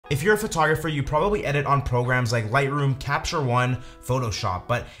If you're a photographer, you probably edit on programs like Lightroom, Capture One, Photoshop.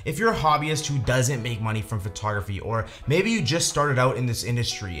 But if you're a hobbyist who doesn't make money from photography, or maybe you just started out in this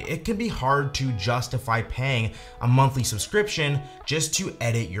industry, it can be hard to justify paying a monthly subscription just to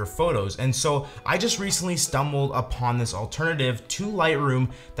edit your photos. And so I just recently stumbled upon this alternative to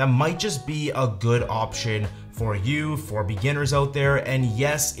Lightroom that might just be a good option for you, for beginners out there. And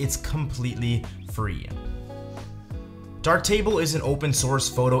yes, it's completely free. Darktable is an open source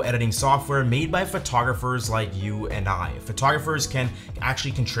photo editing software made by photographers like you and I. Photographers can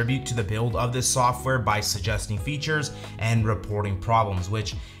actually contribute to the build of this software by suggesting features and reporting problems,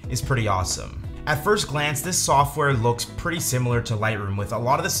 which is pretty awesome. At first glance, this software looks pretty similar to Lightroom with a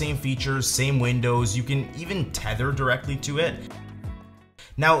lot of the same features, same windows. You can even tether directly to it.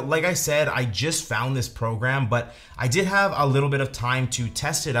 Now, like I said, I just found this program, but I did have a little bit of time to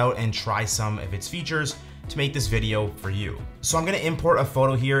test it out and try some of its features to make this video for you. So I'm gonna import a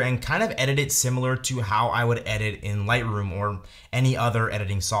photo here and kind of edit it similar to how I would edit in Lightroom or any other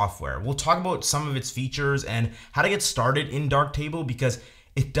editing software. We'll talk about some of its features and how to get started in Darktable because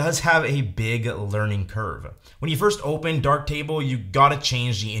it does have a big learning curve. When you first open Darktable, you gotta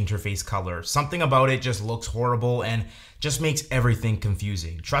change the interface color. Something about it just looks horrible and just makes everything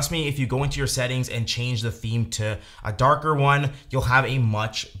confusing. Trust me, if you go into your settings and change the theme to a darker one, you'll have a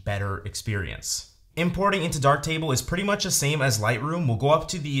much better experience. Importing into Darktable is pretty much the same as Lightroom. We'll go up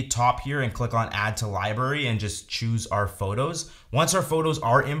to the top here and click on Add to Library and just choose our photos. Once our photos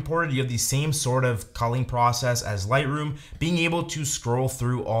are imported, you have the same sort of culling process as Lightroom, being able to scroll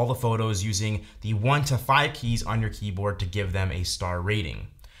through all the photos using the 1 to 5 keys on your keyboard to give them a star rating.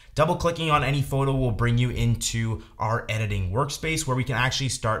 Double clicking on any photo will bring you into our editing workspace where we can actually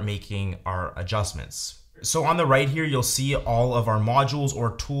start making our adjustments. So on the right here, you'll see all of our modules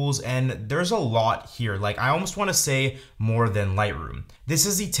or tools, and there's a lot here. Like I almost want to say more than Lightroom. This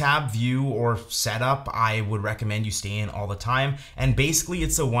is the tab view or setup I would recommend you stay in all the time. And basically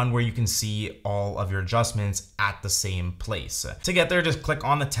it's the one where you can see all of your adjustments at the same place. To get there, just click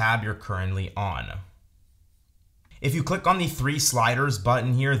on the tab you're currently on. If you click on the 3 sliders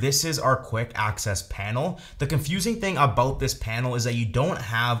button here, this is our quick access panel. The confusing thing about this panel is that you don't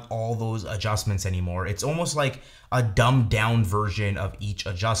have all those adjustments anymore. It's almost like a dumbed down version of each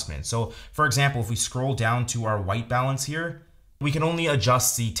adjustment. So for example, if we scroll down to our white balance here, we can only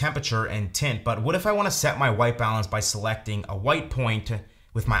adjust the temperature and tint. But what if I want to set my white balance by selecting a white point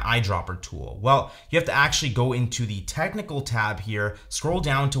with my eyedropper tool? Well, you have to actually go into the technical tab here, scroll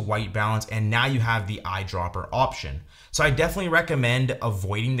down to white balance, and now you have the eyedropper option. So I definitely recommend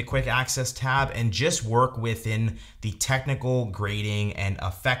avoiding the quick access tab and just work within the technical grading and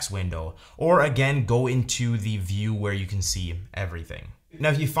effects window, or again, go into the view where you can see everything. Now,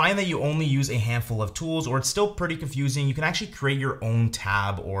 if you find that you only use a handful of tools or it's still pretty confusing, you can actually create your own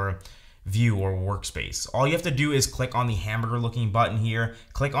tab or view or workspace. All you have to do is click on the hamburger looking button here,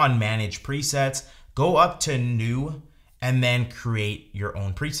 click on manage presets, go up to new, and then create your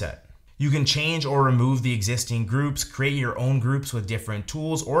own preset. You can change or remove the existing groups, create your own groups with different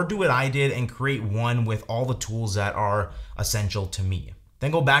tools, or do what I did and create one with all the tools that are essential to me.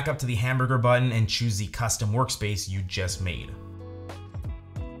 Then go back up to the hamburger button and choose the custom workspace you just made.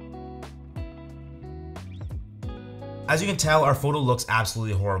 As you can tell, our photo looks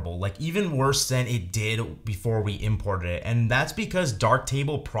absolutely horrible, like even worse than it did before we imported it. And that's because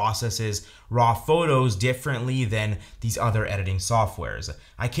Darktable processes raw photos differently than these other editing softwares.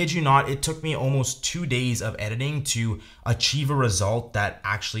 I kid you not, it took me almost 2 days of editing to achieve a result that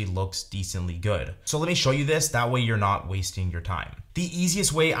actually looks decently good. So let me show you this, that way you're not wasting your time. The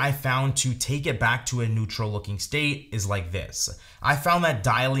easiest way I found to take it back to a neutral looking state is like this. I found that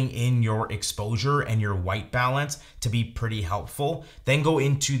dialing in your exposure and your white balance to be pretty helpful. Then go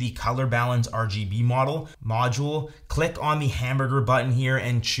into the color balance RGB module, click on the hamburger button here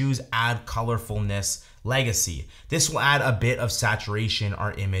and choose add colorfulness legacy. This will add a bit of saturation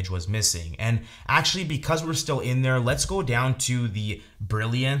our image was missing. And actually, because we're still in there, let's go down to the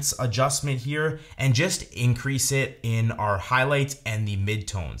brilliance adjustment here and just increase it in our highlights and the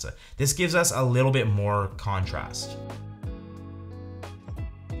midtones. This gives us a little bit more contrast.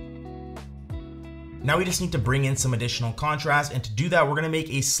 Now we just need to bring in some additional contrast, and to do that, we're gonna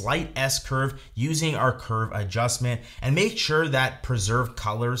make a slight S-curve using our curve adjustment and make sure that preserve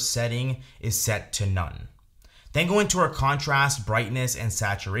colors setting is set to none. Then go into our contrast, brightness, and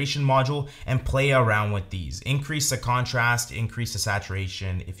saturation module and play around with these. Increase the contrast, increase the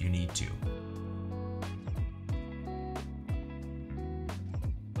saturation if you need to.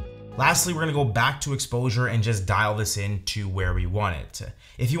 Lastly, we're gonna go back to exposure and just dial this in to where we want it.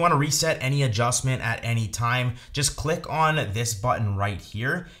 If you wanna reset any adjustment at any time, just click on this button right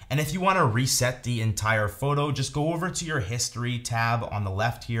here. And if you wanna reset the entire photo, just go over to your history tab on the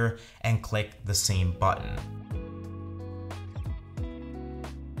left here and click the same button.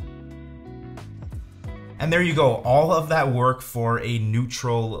 And there you go, all of that work for a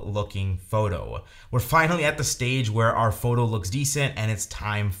neutral looking photo. We're finally at the stage where our photo looks decent and it's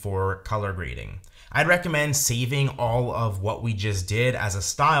time for color grading. I'd recommend saving all of what we just did as a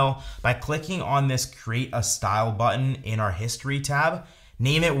style by clicking on this Create a Style button in our History tab.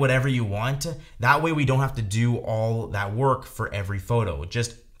 Name it whatever you want. That way we don't have to do all that work for every photo.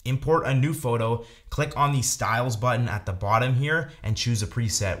 Just import a new photo, click on the Styles button at the bottom here, and choose a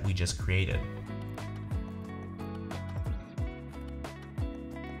preset we just created.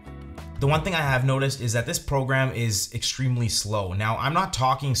 The one thing I have noticed is that this program is extremely slow. Now, I'm not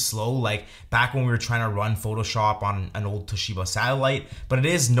talking slow like back when we were trying to run Photoshop on an old Toshiba satellite, but it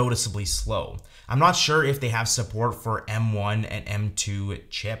is noticeably slow. I'm not sure if they have support for M1 and M2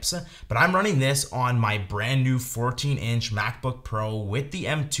 chips, but I'm running this on my brand new 14-inch MacBook Pro with the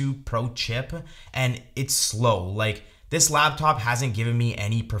M2 Pro chip, and it's slow. Like, this laptop hasn't given me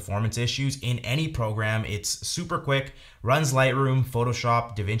any performance issues in any program. It's super quick, runs Lightroom,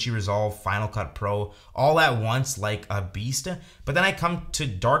 Photoshop, DaVinci Resolve, Final Cut Pro, all at once like a beast. But then I come to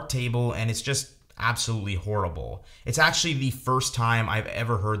Darktable and it's just absolutely horrible. It's actually the first time I've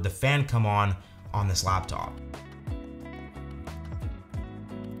ever heard the fan come on this laptop.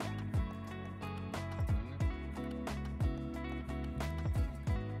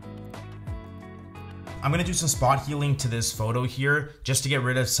 I'm gonna do some spot healing to this photo here just to get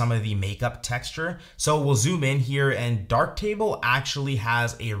rid of some of the makeup texture. So we'll zoom in here, and Darktable actually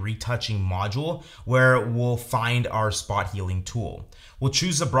has a retouching module where we'll find our spot healing tool. We'll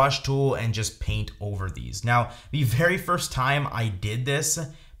choose the brush tool and just paint over these. Now, the very first time I did this,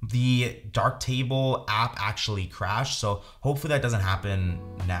 the Darktable app actually crashed, so hopefully that doesn't happen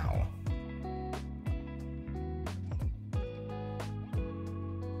now.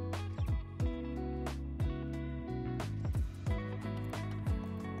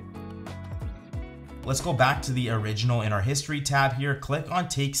 Let's go back to the original in our history tab here, click on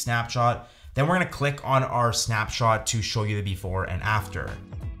take snapshot, then we're gonna click on our snapshot to show you the before and after.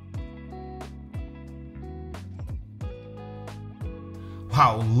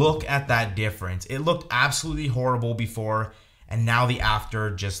 Wow, look at that difference. It looked absolutely horrible before, and now the after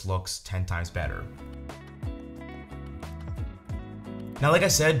just looks 10 times better. Now, like I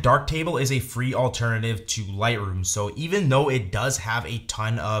said, Darktable is a free alternative to Lightroom, so even though it does have a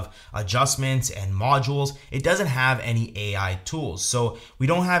ton of adjustments and modules, it doesn't have any AI tools. So we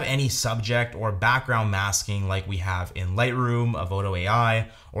don't have any subject or background masking like we have in Lightroom, Avoto AI,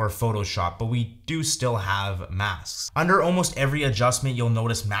 or Photoshop, but we do still have masks. Under almost every adjustment, you'll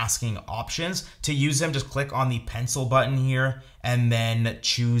notice masking options. To use them, just click on the pencil button here and then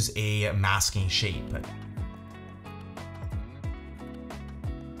choose a masking shape.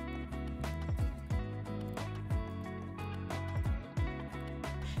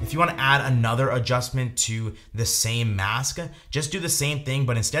 If you want to add another adjustment to the same mask, just do the same thing,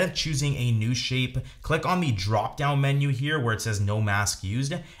 but instead of choosing a new shape, click on the drop-down menu here where it says no mask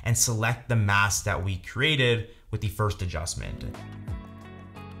used and select the mask that we created with the first adjustment.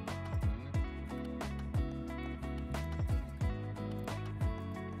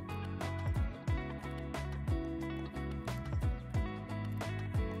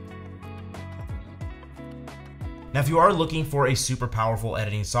 Now, if you are looking for a super powerful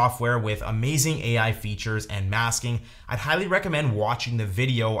editing software with amazing AI features and masking, I'd highly recommend watching the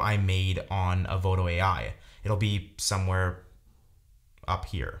video I made on Avoto AI. It'll be somewhere up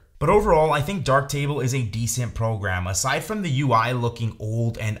here. But overall, I think Darktable is a decent program. Aside from the UI looking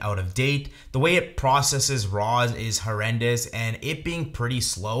old and out of date, the way it processes RAWs is horrendous, and it being pretty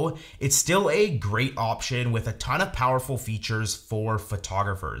slow, it's still a great option with a ton of powerful features for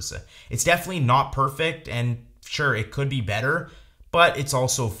photographers. It's definitely not perfect, and sure, it could be better, but it's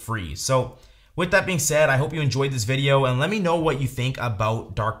also free. So with that being said, I hope you enjoyed this video, and let me know what you think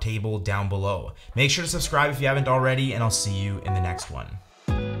about Darktable down below. Make sure to subscribe if you haven't already, and I'll see you in the next one.